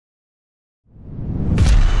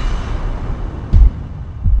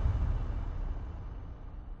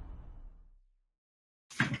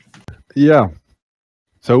Yeah.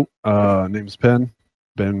 So, name's Penn.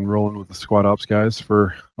 Been rolling with the Squad Ops guys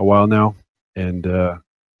for a while now, and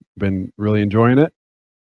been really enjoying it.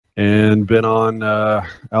 And been on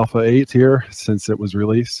Alpha 8 here since it was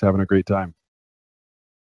released. Having a great time.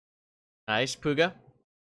 Nice, Puga.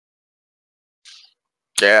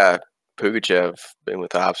 Yeah, Pugachev. Been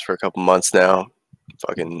with Ops for a couple months now.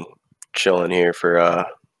 Fucking chilling here for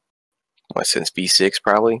since V6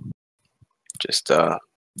 probably. Just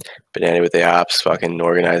been at it with the Ops, fucking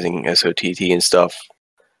organizing SOTT and stuff.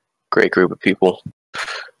 Great group of people.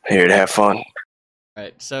 Here to have fun.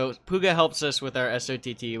 Right, so Puga helps us with our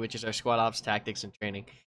SOTT, which is our Squad Ops Tactics and Training.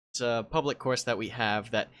 It's a public course that we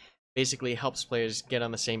have that basically helps players get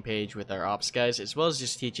on the same page with our Ops guys, as well as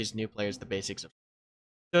just teaches new players the basics of.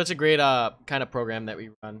 So it's a great kind of program that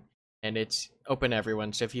we run, and it's open to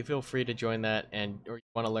everyone. So if you feel free to join that or you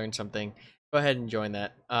want to learn something, go ahead and join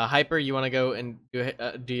that. Hyper, you want to go and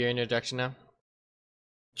do your introduction now?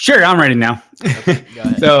 Sure, I'm ready now. Okay, go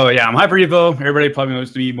ahead. So yeah, I'm Hyper Evo. Everybody probably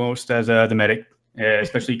knows me most as the medic,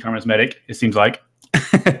 especially Karma's medic. It seems like.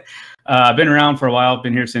 I've been around for a while.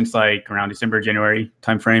 Been here since like around December, January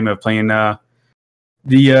timeframe of playing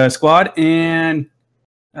the squad, and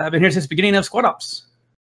I've been here since the beginning of Squad Ops.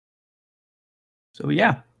 So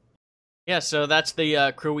yeah. Yeah, so that's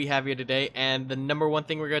the crew we have here today, and the number one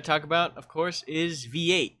thing we're going to talk about, of course, is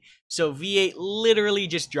V8. So V8 literally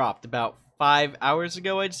just dropped about 5 hours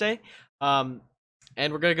ago, I'd say. And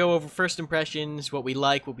we're going to go over first impressions, what we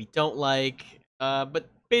like, what we don't like. But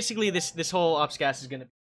basically, this whole OpsCast is going to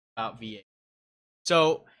be about V8.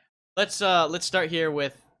 So let's start here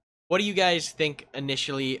with, what do you guys think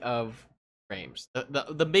initially of frames?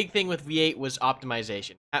 The big thing with V8 was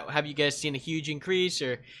optimization. Have you guys seen a huge increase,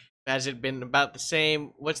 or has it been about the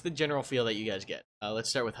same? What's the general feel that you guys get? Let's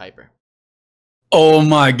start with Hyper. Oh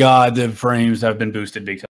my god, the frames have been boosted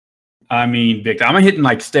big time. I mean, big time. I'm hitting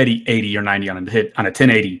like steady 80 or 90 on a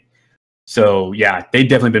 1080. So yeah, they've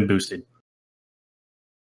definitely been boosted.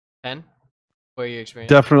 Pen, what are your experience?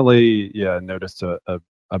 Definitely, yeah. Noticed a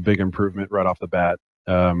big improvement right off the bat.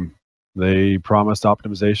 They promised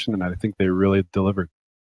optimization, and I think they really delivered.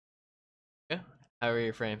 Yeah. How are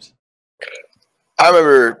your frames? I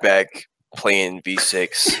remember back playing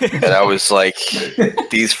V6, and I was like,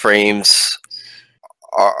 these frames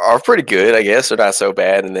are pretty good, I guess. They're not so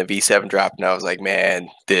bad. And then V7 dropped, and I was like, man,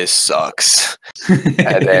 this sucks.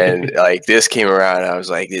 And then like this came around, and I was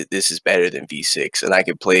like, this is better than V6. And I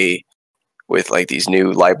could play with like these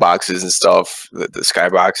new light boxes and stuff, the sky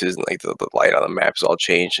boxes, and like the light on the maps all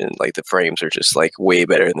changed, and like the frames are just like way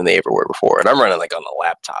better than they ever were before. And I'm running like on the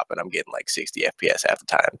laptop, and I'm getting like 60 FPS half the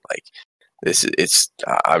time. Like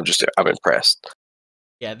I'm impressed.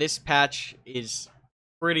 Yeah, this patch is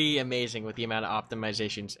pretty amazing with the amount of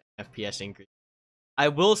optimizations and FPS increase. I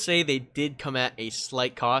will say they did come at a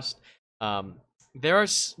slight cost.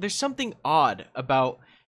 There's something odd about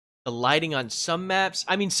the lighting on some maps.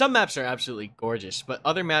 I mean, some maps are absolutely gorgeous, but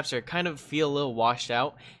other maps are kind of feel a little washed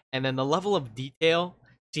out. And then the level of detail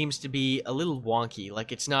seems to be a little wonky.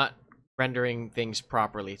 Like it's not rendering things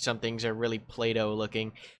properly. Some things are really Play-Doh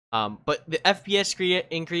looking. But the FPS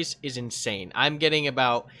increase is insane. I'm getting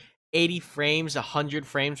about 80 frames, 100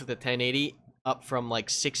 frames with a 1080, up from like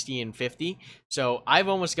 60 and 50. So I've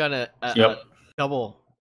almost got a double.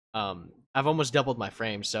 I've almost doubled my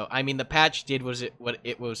frames. So I mean, the patch did what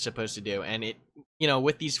it was supposed to do, and it,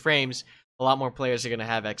 with these frames, a lot more players are going to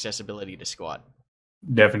have accessibility to squad.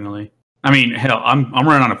 Definitely. I mean, hell, I'm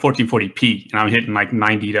running on a 1440p, and I'm hitting like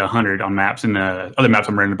 90 to 100 on maps, and the other maps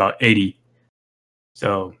I'm running about 80.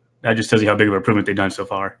 So that just tells you how big of an improvement they've done so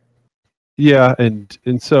far. Yeah, and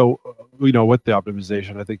so with the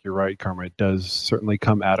optimization, I think you're right, Karma. It does certainly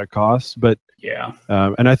come at a cost, but yeah,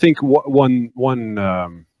 and I think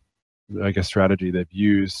one I guess strategy they've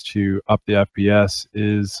used to up the FPS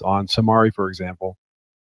is on Samari, for example.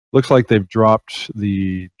 Looks like they've dropped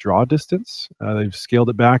the draw distance. They've scaled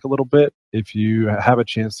it back a little bit. If you have a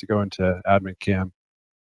chance to go into admin cam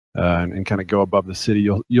and kind of go above the city,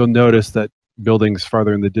 you'll notice that buildings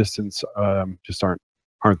farther in the distance just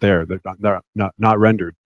aren't there. They're not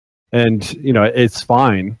rendered, and it's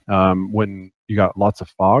fine when you got lots of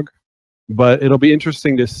fog. But it'll be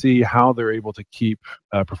interesting to see how they're able to keep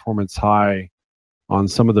performance high on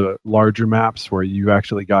some of the larger maps where you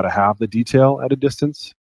actually got to have the detail at a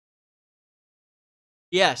distance.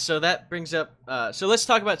 Yeah, so that brings up. So let's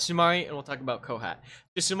talk about Sumari, and we'll talk about Kohat.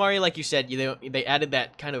 So Sumari, like you said, they added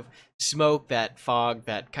that kind of smoke, that fog,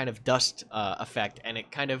 that kind of dust effect, and it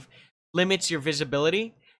kind of limits your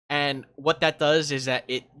visibility. And what that does is that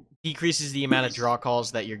it decreases the amount of draw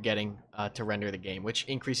calls that you're getting to render the game, which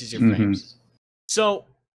increases your frames. So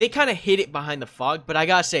they kind of hid it behind the fog, but I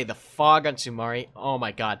gotta say, the fog on Sumari, oh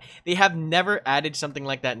my god. They have never added something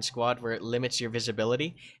like that in Squad where it limits your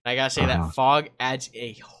visibility. And I gotta say, that fog adds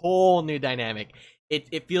a whole new dynamic.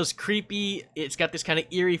 It feels creepy. It's got this kind of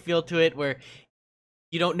eerie feel to it where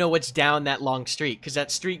you don't know what's down that long street, because that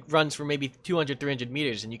street runs for maybe 200, 300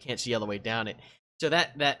 meters, and you can't see all the way down it. So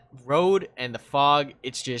that road and the fog,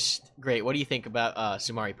 it's just great. What do you think about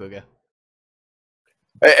Sumari, Puga?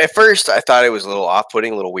 At first, I thought it was a little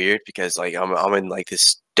off-putting, a little weird, because like I'm in like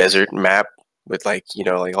this desert map with like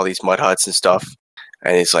like all these mud huts and stuff,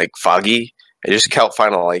 and it's like foggy. It just felt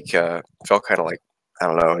kind of like I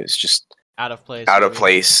don't know. It's just out of place. Out of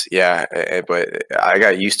place, yeah. But I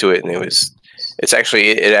got used to it, and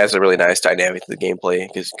it adds a really nice dynamic to the gameplay.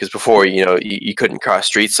 Because before, you couldn't cross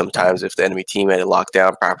streets sometimes if the enemy team had it locked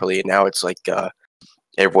down properly. And now it's like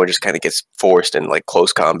everyone just kind of gets forced in like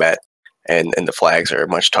close combat, and the flags are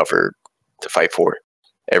much tougher to fight for.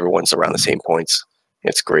 Everyone's around the same points.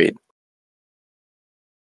 It's great.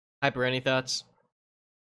 Hyper, any thoughts?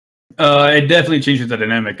 It definitely changes the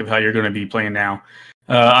dynamic of how you're going to be playing now.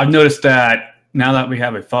 I've noticed that now that we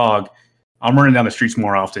have a fog, I'm running down the streets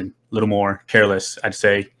more often, a little more careless, I'd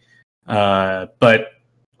say. But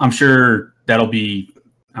I'm sure that'll be,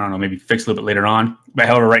 I don't know, maybe fixed a little bit later on. But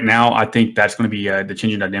however, right now, I think that's going to be the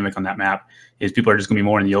changing dynamic on that map, is people are just going to be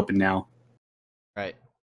more in the open now. Right.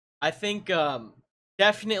 I think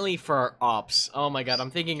definitely for our ops. Oh my god,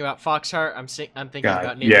 I'm thinking about Foxheart. I'm thinking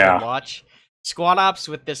about Neighborhood Watch. Squad ops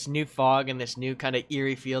with this new fog and this new kind of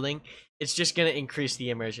eerie feeling, it's just going to increase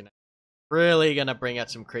the immersion. Really going to bring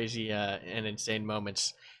out some crazy and insane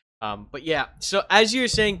moments. But yeah, so as you were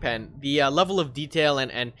saying, Pen, the level of detail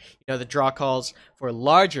and the draw calls for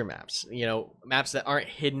larger maps, maps that aren't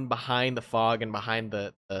hidden behind the fog and behind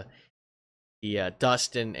the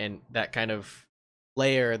dust and that kind of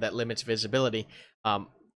layer that limits visibility.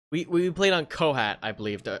 We played on Kohat, I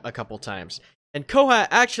believe, a couple times. And Kohat,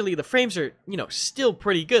 actually, the frames are, still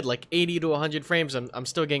pretty good. Like 80 to 100 frames I'm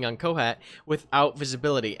still getting on Kohat without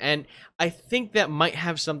visibility. And I think that might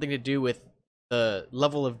have something to do with the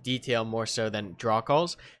level of detail more so than draw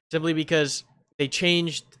calls. Simply because they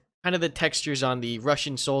changed kind of the textures on the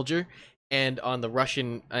Russian soldier and on the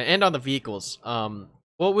Russian and on the vehicles.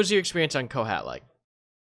 What was your experience on Kohat like?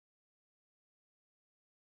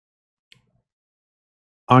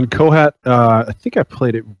 On Kohat, I think I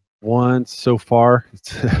played it once so far.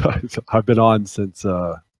 I've been on since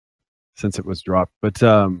it was dropped, but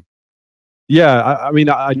yeah, I mean,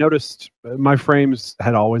 I noticed my frames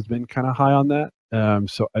had always been kind of high on that,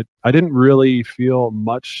 so I didn't really feel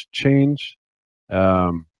much change,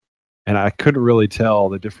 and I couldn't really tell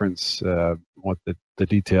the difference what the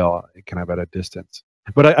detail kind of at a distance.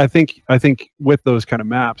 But I think with those kind of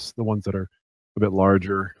maps, the ones that are a bit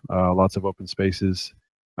larger, lots of open spaces,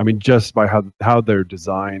 I mean, just by how they're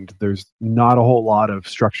designed, there's not a whole lot of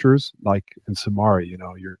structures like in Sumari.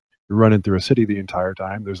 You're running through a city the entire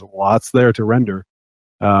time. There's lots there to render.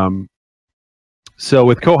 So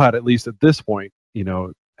with Kohat, at least at this point,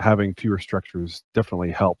 having fewer structures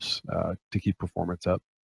definitely helps to keep performance up.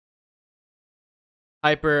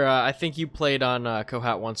 Hyper, I think you played on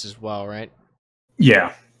Kohat once as well, right?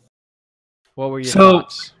 Yeah. What were your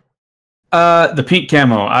thoughts? The pink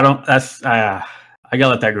camo, I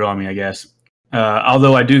gotta let that grow on me, I guess.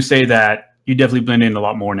 Although I do say that you definitely blend in a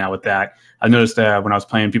lot more now with that. I noticed that when I was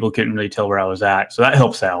playing, people couldn't really tell where I was at, so that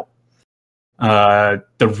helps out.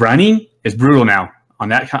 The running is brutal now on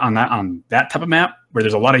that type of map where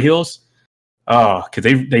there's a lot of hills. Oh,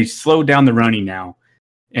 because they slowed down the running now,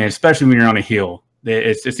 and especially when you're on a hill,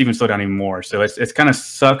 it's even slowed down even more. So it's kind of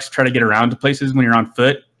sucks trying to get around to places when you're on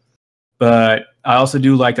foot. But I also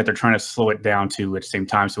do like that they're trying to slow it down too at the same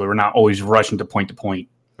time, so we're not always rushing to point to point.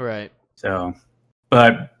 Right. So,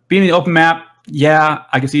 but being in the open map, yeah,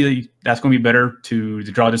 I can see that's going to be better to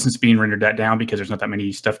the draw distance being rendered that down because there's not that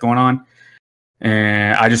many stuff going on.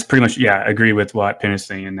 And I just pretty much agree with what Penn is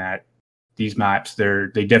saying, that these maps they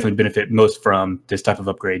definitely benefit most from this type of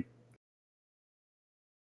upgrade.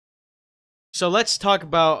 So let's talk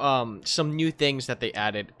about some new things that they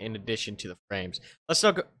added in addition to the frames. Let's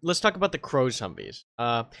talk about the Crows Humvees.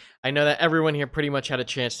 I know that everyone here pretty much had a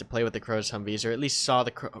chance to play with the Crows Humvees, or at least saw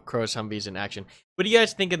the Crows Humvees in action. What do you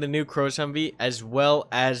guys think of the new Crows Humvee as well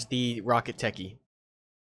as the Rocket Techie?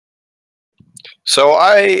 So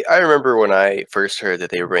I remember when I first heard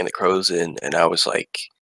that they were bringing the Crows in, and I was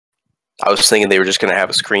thinking they were just going to have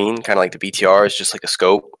a screen, kind of like the BTR, it's just like a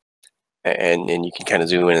scope, and you can kind of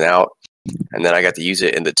zoom in and out. And then I got to use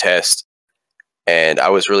it in the test, and I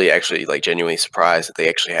was really actually genuinely surprised that they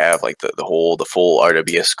actually have the full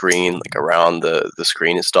RWS screen around the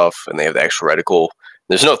screen and stuff, and they have the actual reticle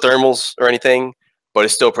There's no thermals or anything, but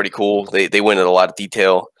it's still pretty cool. They went into a lot of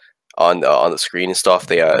detail on the screen and stuff.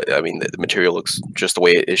 I mean, the material looks just the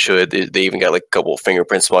way it should. They even got like a couple of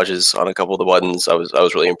fingerprint smudges on a couple of the buttons. I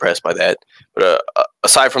was really impressed by that. But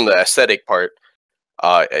aside from the aesthetic part,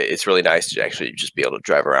 it's really nice to actually just be able to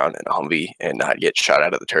drive around in a Humvee and not get shot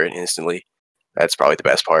out of the turret instantly. That's probably the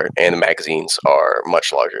best part. And the magazines are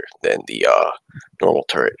much larger than the normal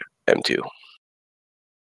turret M2.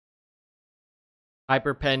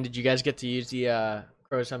 HyperPen, did you guys get to use the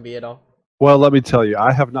Crows Humvee at all? Well, let me tell you,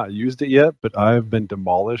 I have not used it yet, but I've been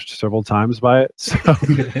demolished several times by it.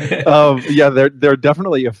 So, yeah, they're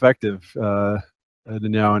definitely effective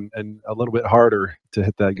now and a little bit harder to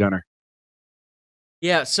hit that gunner.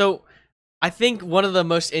 Yeah, so I think one of the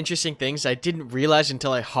most interesting things I didn't realize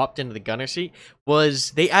until I hopped into the gunner seat was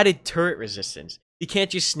they added turret resistance. You can't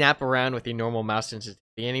just snap around with your normal mouse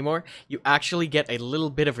sensitivity anymore. You actually get a little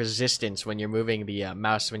bit of resistance when you're moving the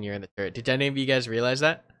mouse when you're in the turret. Did any of you guys realize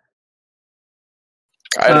that?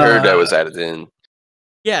 I'd heard that was added in.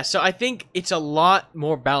 Yeah, so I think it's a lot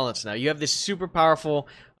more balanced now. You have this super powerful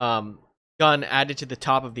gun added to the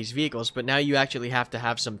top of these vehicles, but now you actually have to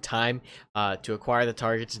have some time to acquire the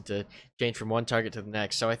targets and to change from one target to the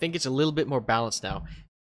next. So I think it's a little bit more balanced now.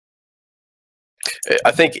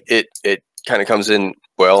 I think it kind of comes in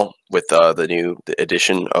well with the new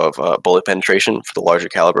addition of bullet penetration for the larger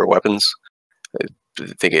caliber weapons. I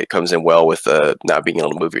think it comes in well with not being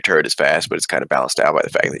able to move your turret as fast, but it's kind of balanced out by the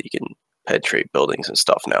fact that you can penetrate buildings and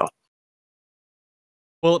stuff now.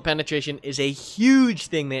 Bullet penetration is a huge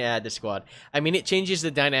thing they add to squad. I mean, it changes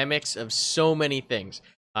the dynamics of so many things.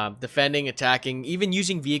 Defending, attacking, even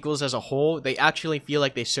using vehicles as a whole, they actually feel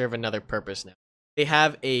like they serve another purpose now. They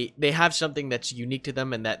have something that's unique to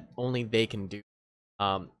them and that only they can do.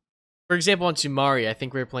 For example, on Sumari, I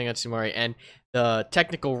think we were playing on Sumari, and the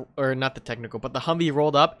technical, or not the technical, but the Humvee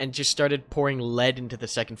rolled up and just started pouring lead into the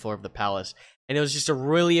second floor of the palace. And it was just a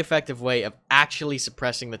really effective way of actually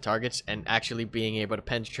suppressing the targets and actually being able to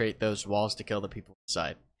penetrate those walls to kill the people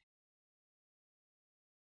inside.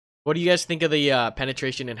 What do you guys think of the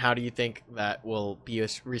penetration, and how do you think that will be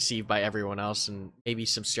received by everyone else, and maybe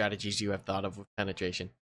some strategies you have thought of with penetration?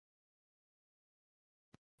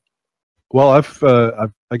 Well, I've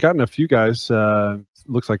gotten a few guys.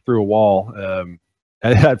 Looks like through a wall.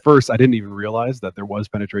 At first, I didn't even realize that there was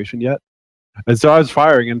penetration yet, and so I was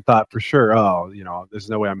firing and thought for sure, oh, you know, there's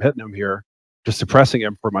no way I'm hitting him here. Just suppressing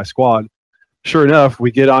him for my squad. Sure enough,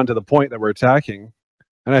 we get on to the point that we're attacking,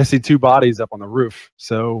 and I see two bodies up on the roof.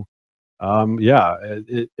 So, yeah,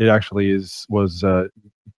 it actually was.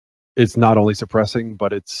 It's not only suppressing,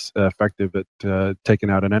 but it's effective at taking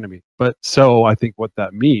out an enemy. But so I think what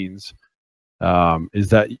that means is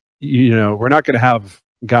that, you know, we're not going to have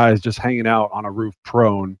guys just hanging out on a roof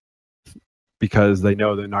prone because they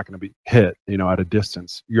know they're not going to be hit, you know, at a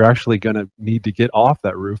distance. You're actually going to need to get off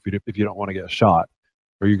that roof if you don't want to get shot,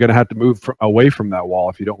 or you're going to have to move away from that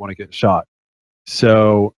wall if you don't want to get shot.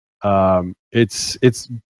 So it's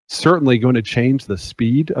certainly going to change the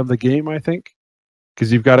speed of the game, I think,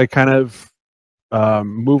 because you've got to kind of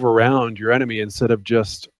move around your enemy instead of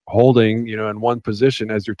just holding, you know, in one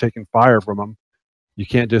position as you're taking fire from them. You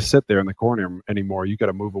can't just sit there in the corner anymore. You got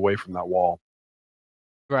to move away from that wall.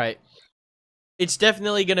 Right. It's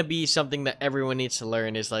definitely going to be something that everyone needs to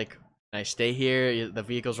learn, is like, can I stay here? The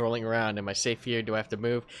vehicle's rolling around. Am I safe here? Do I have to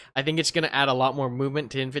move? I think it's going to add a lot more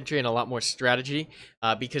movement to infantry and a lot more strategy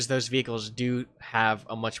because those vehicles do have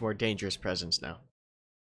a much more dangerous presence now.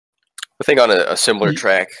 I think on a similar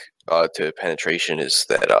track to penetration is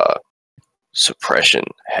that suppression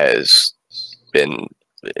has been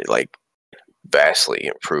like vastly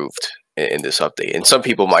improved in this update, and some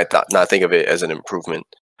people might not think of it as an improvement,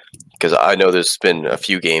 because I know there's been a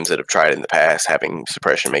few games that have tried in the past having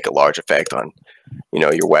suppression make a large effect on, you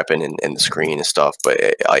know, your weapon and the screen and stuff. But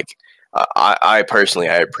I personally,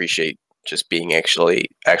 I appreciate just being actually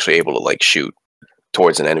able to like shoot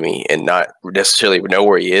towards an enemy and not necessarily know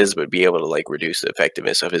where he is, but be able to like reduce the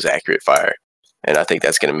effectiveness of his accurate fire. And I think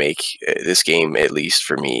that's going to make this game, at least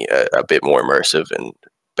for me, a bit more immersive and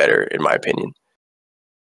better, in my opinion.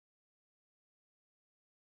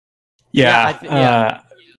 Yeah.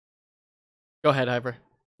 Go ahead, Hyper.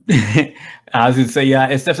 I was going to say, yeah,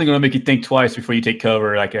 it's definitely going to make you think twice before you take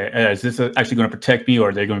cover. Like, is this actually going to protect me, or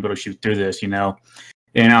are they going to go to shoot through this, you know?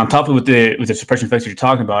 And on top of with the suppression effects you're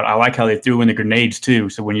talking about, I like how they threw in the grenades too.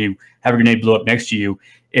 So when you have a grenade blow up next to you,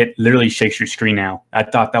 it literally shakes your screen now. I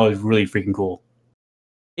thought that was really freaking cool.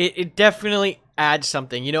 It definitely adds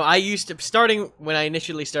something. You know, I used to, starting when I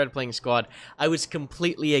initially started playing Squad, I was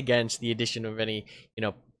completely against the addition of any, you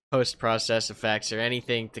know, post-process effects or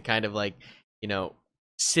anything to kind of like, you know,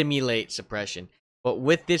 simulate suppression. But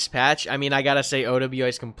with this patch, I mean, I gotta say, OWI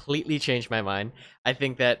has completely changed my mind. I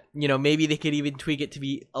think that, you know, maybe they could even tweak it to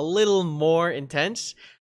be a little more intense.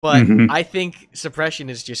 But I think suppression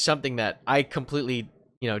is just something that I completely,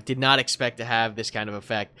 you know, did not expect to have this kind of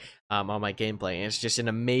effect on my gameplay. And it's just an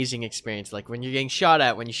amazing experience. Like when you're getting shot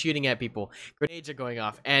at, when you're shooting at people, grenades are going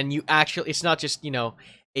off, and you actually, it's not just, you know,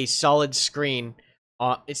 a solid screen.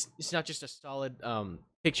 It's not just a solid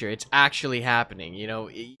picture. It's actually happening. You know,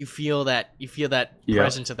 you feel that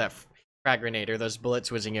presence of that frag grenade or those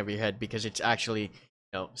bullets whizzing over your head because it's actually, you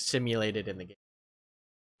know, simulated in the game.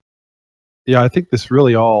 Yeah, I think this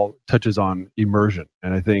really all touches on immersion,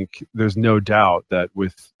 and I think there's no doubt that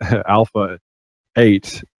with Alpha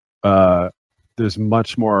 8, there's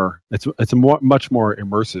much more. It's much more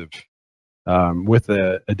immersive with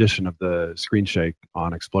the addition of the screen shake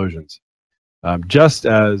on explosions. Just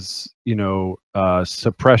as, you know,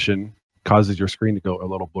 suppression causes your screen to go a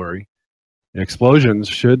little blurry, explosions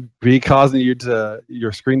should be causing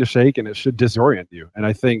your screen to shake, and it should disorient you. And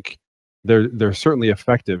I think they're certainly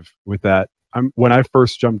effective with that. When I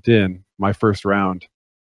first jumped in my first round,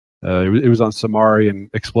 it was on Samari,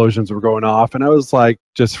 and explosions were going off, and I was like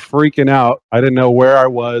just freaking out. I didn't know where I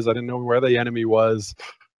was. I didn't know where the enemy was.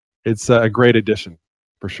 It's a great addition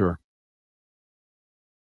for sure.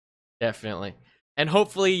 Definitely. And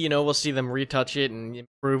hopefully, you know, we'll see them retouch it and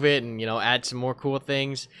improve it and, you know, add some more cool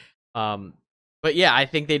things. But yeah, I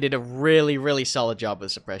think they did a really, really solid job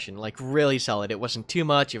with suppression. Like, really solid. It wasn't too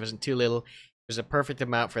much. It wasn't too little. It was a perfect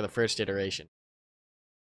amount for the first iteration.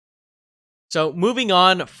 So, moving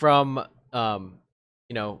on from,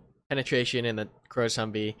 you know, penetration in the Crows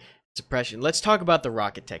Humvee, suppression, let's talk about the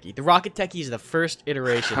Rocket Techie. The Rocket Techie is the first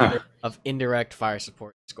iteration of indirect fire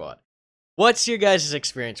support squad. What's your guys'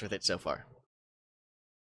 experience with it so far?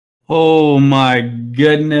 Oh my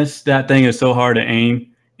goodness, that thing is so hard to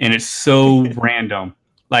aim, and it's so random.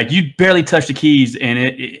 Like, you barely touch the keys, and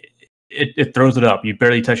it throws it up. You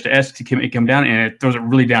barely touch the S to come down, and it throws it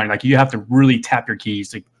really down. Like, you have to really tap your keys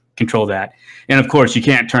to control that. And of course, you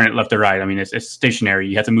can't turn it left or right. I mean, it's stationary.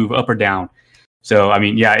 You have to move up or down. So, I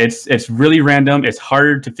mean, yeah, it's really random. It's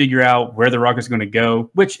hard to figure out where the rocket's going to go,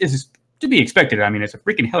 which is to be expected. I mean, it's a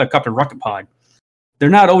freaking helicopter rocket pod. They're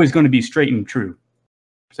not always going to be straight and true.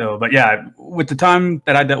 So, but yeah, with the time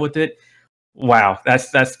that I dealt with it, wow,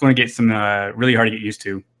 that's going to get some really hard to get used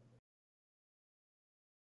to.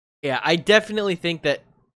 Yeah, I definitely think that,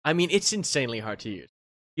 I mean, it's insanely hard to use.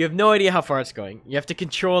 You have no idea how far it's going. You have to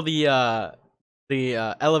control the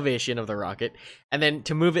elevation of the rocket, and then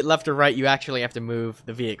to move it left or right, you actually have to move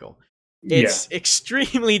the vehicle. It's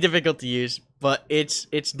extremely difficult to use, but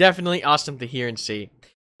it's definitely awesome to hear and see.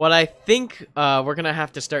 What I think we're gonna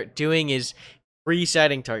have to start doing is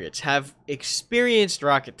pre-sighting targets. Have experienced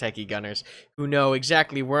rocket techie gunners who know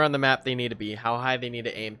exactly where on the map they need to be, how high they need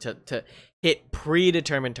to aim to hit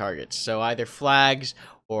predetermined targets. So either flags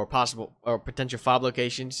or possible or potential fob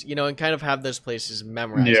locations, you know, and kind of have those places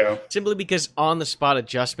memorized. Yeah. Simply because on-the-spot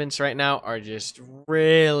adjustments right now are just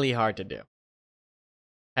really hard to do.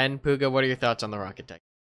 And Puga, what are your thoughts on the rocket tech?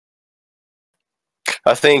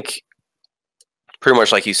 I think pretty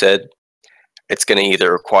much like you said, it's going to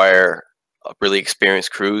either require really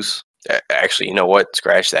experienced crews. Actually, you know what?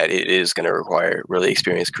 Scratch that. It is going to require really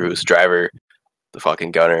experienced crews, driver, the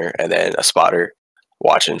fucking gunner, and then a spotter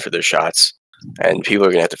watching for their shots. And people are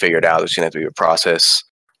going to have to figure it out. There's going to have to be a process.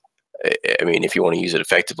 I mean, if you want to use it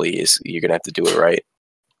effectively, you're going to have to do it right.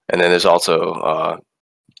 And then there's also,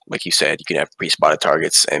 like you said, you can have pre-spotted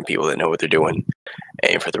targets and people that know what they're doing,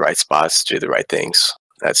 aim for the right spots, do the right things.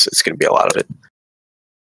 It's going to be a lot of it.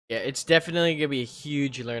 Yeah, it's definitely going to be a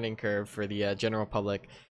huge learning curve for the general public to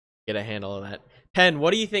get a handle of that. Penn,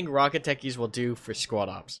 what do you think rocket techies will do for squad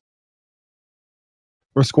ops?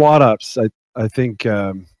 For squad ops, I think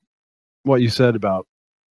what you said about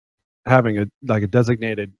having a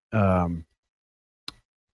designated, I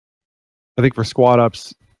think for squad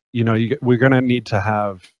ops, you know, we're going to need to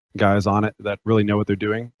have guys on it that really know what they're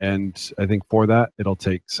doing. And I think for that, it'll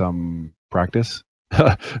take some practice,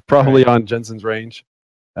 probably on Jensen's range.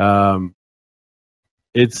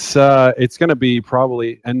 It's going to be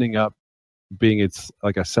probably ending up being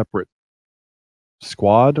like a separate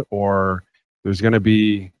squad, or there's going to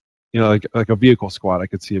be, you know, like a vehicle squad. I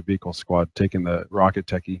could see a vehicle squad taking the rocket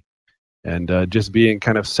techie and just being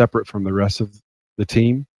kind of separate from the rest of the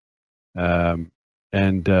team.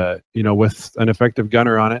 You know, with an effective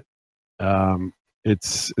gunner on it,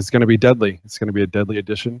 it's going to be deadly. It's going to be a deadly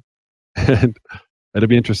addition, and it'll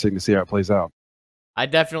be interesting to see how it plays out. I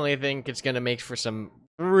definitely think it's going to make for some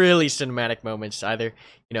really cinematic moments, either,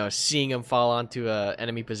 you know, seeing them fall onto a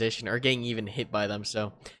enemy position or getting even hit by them.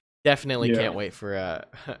 So definitely can't wait for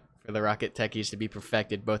for the Rocket Techies to be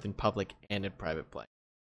perfected both in public and in private play.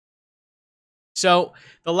 So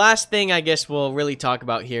the last thing I guess we'll really talk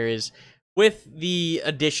about here is with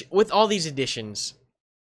all these additions,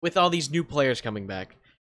 with all these new players coming back,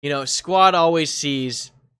 you know, squad always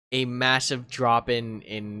sees a massive drop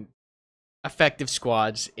in effective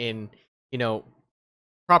squads, in, you know,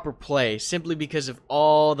 proper play, simply because of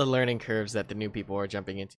all the learning curves that the new people are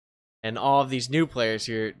jumping into, and all of these new players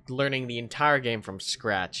who are learning the entire game from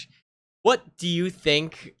scratch. What do you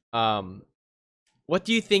think? What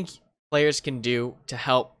do you think players can do to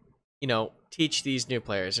help, you know, teach these new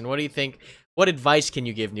players? And what do you think? What advice can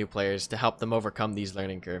you give new players to help them overcome these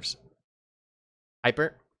learning curves?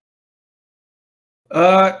 Hyper?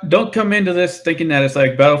 Don't come into this thinking that it's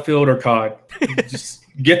like Battlefield or COD. Just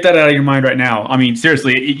get that out of your mind right now. I mean,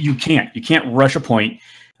 seriously, you can't rush a point.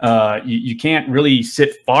 You can't really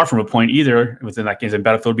sit far from a point either within that game. In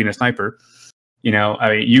Battlefield, being a sniper, you know,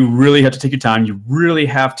 I mean, you really have to take your time. You really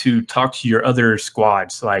have to talk to your other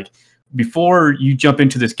squads. Like, before you jump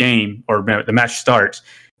into this game or the match starts,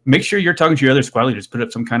 make sure you're talking to your other squad leaders. Put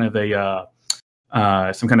up some kind of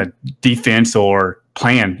defense or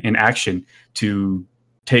plan in action to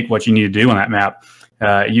take what you need to do on that map.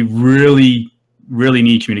 You really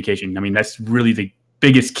need communication. I mean, that's really the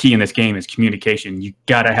biggest key in this game is communication. You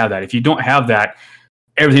got to have that. If you don't have that,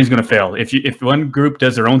 everything's going to fail. If one group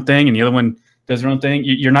does their own thing and the other one does their own thing,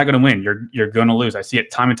 you're not going to win. You're going to lose. I see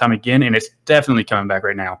it time and time again, and it's definitely coming back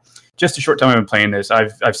right now. Just a short time I've been playing this,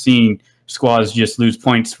 I've seen squads just lose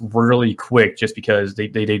points really quick just because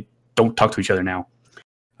they don't talk to each other now.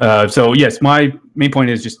 So yes, my main point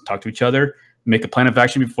is just talk to each other, make a plan of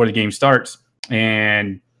action before the game starts,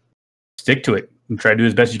 and stick to it and try to do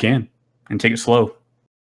as best you can and take it slow.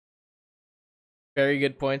 Very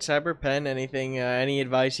good point, Cyberpen. Anything, any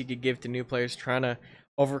advice you could give to new players trying to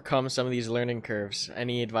overcome some of these learning curves?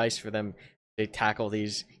 Any advice for them to tackle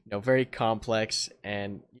these, you know, very complex,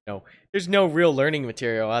 and, you know, there's no real learning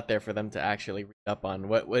material out there for them to actually read up on?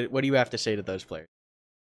 What do you have to say to those players?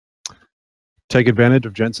 Take advantage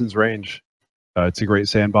of Jensen's range. It's a great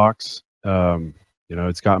sandbox. You know,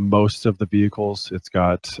 it's got most of the vehicles. It's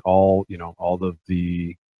got all of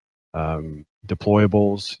the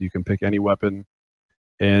deployables. You can pick any weapon,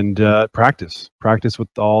 and practice with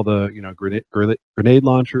all the, you know, grenade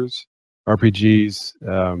launchers,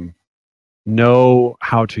 RPGs. Know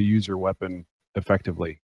how to use your weapon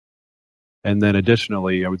effectively, and then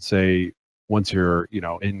additionally, I would say once you're, you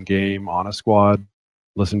know, in game on a squad,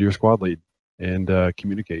 listen to your squad lead and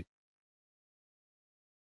communicate.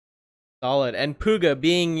 Solid. And Puga,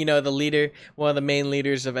 being, you know, the leader, one of the main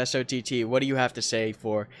leaders of SOTT, what do you have to say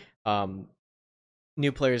for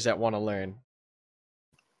new players that want to learn?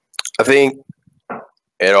 I think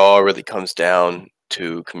it all really comes down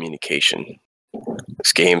to communication.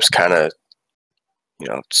 This game's kind of, you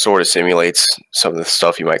know, sort of simulates some of the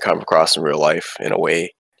stuff you might come across in real life in a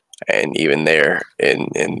way. And even there in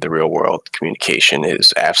the real world, communication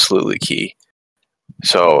is absolutely key.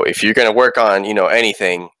 So if you're going to work on, you know,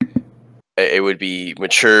 anything, it would be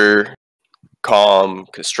mature, calm,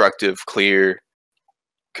 constructive, clear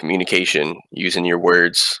communication, using your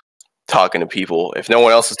words, talking to people. If no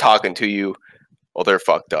one else is talking to you, well, they're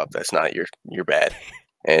fucked up. That's not your bad.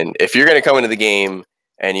 And if you're going to come into the game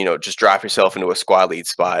and, you know, just drop yourself into a squad lead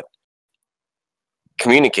spot,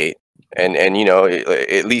 communicate and you know,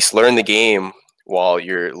 at least learn the game while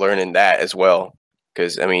you're learning that as well.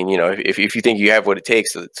 Because, I mean, you know, if you think you have what it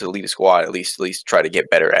takes to lead a squad, at least try to get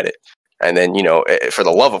better at it. And then, you know, for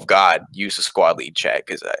the love of God, use the squad lead chat,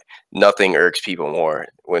 because nothing irks people more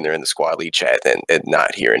when they're in the squad lead chat than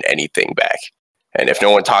not hearing anything back. And if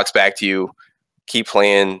no one talks back to you, keep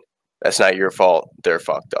playing. That's not your fault. They're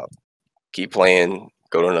fucked up. Keep playing.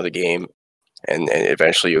 Go to another game. And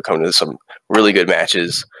eventually you'll come to some really good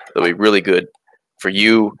matches. They'll be really good for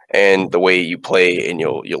you and the way you play, and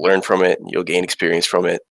you'll learn from it. You'll gain experience from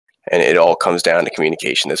it. And it all comes down to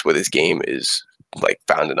communication. That's what this game is like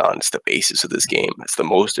founded on. It's the basis of this game. It's the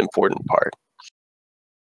most important part.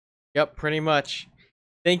 Yep, pretty much.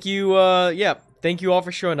 Thank you. Thank you all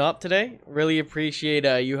for showing up today. Really appreciate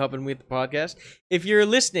you helping me with the podcast. If you're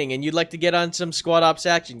listening and you'd like to get on some Squad Ops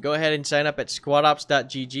action, go ahead and sign up at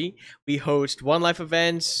squadops.gg. We host One Life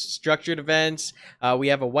events, structured events. We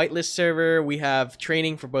have a whitelist server. We have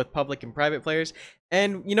training for both public and private players.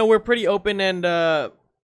 And, you know, we're pretty open and,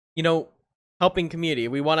 you know, helping community.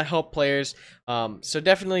 We want to help players. So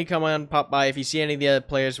definitely come on, pop by. If you see any of the other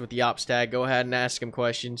players with the Ops tag, go ahead and ask them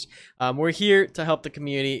questions. We're here to help the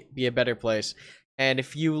community be a better place. And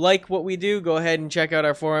if you like what we do, go ahead and check out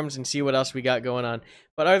our forums and see what else we got going on.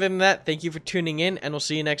 But other than that, thank you for tuning in, and we'll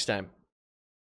see you next time.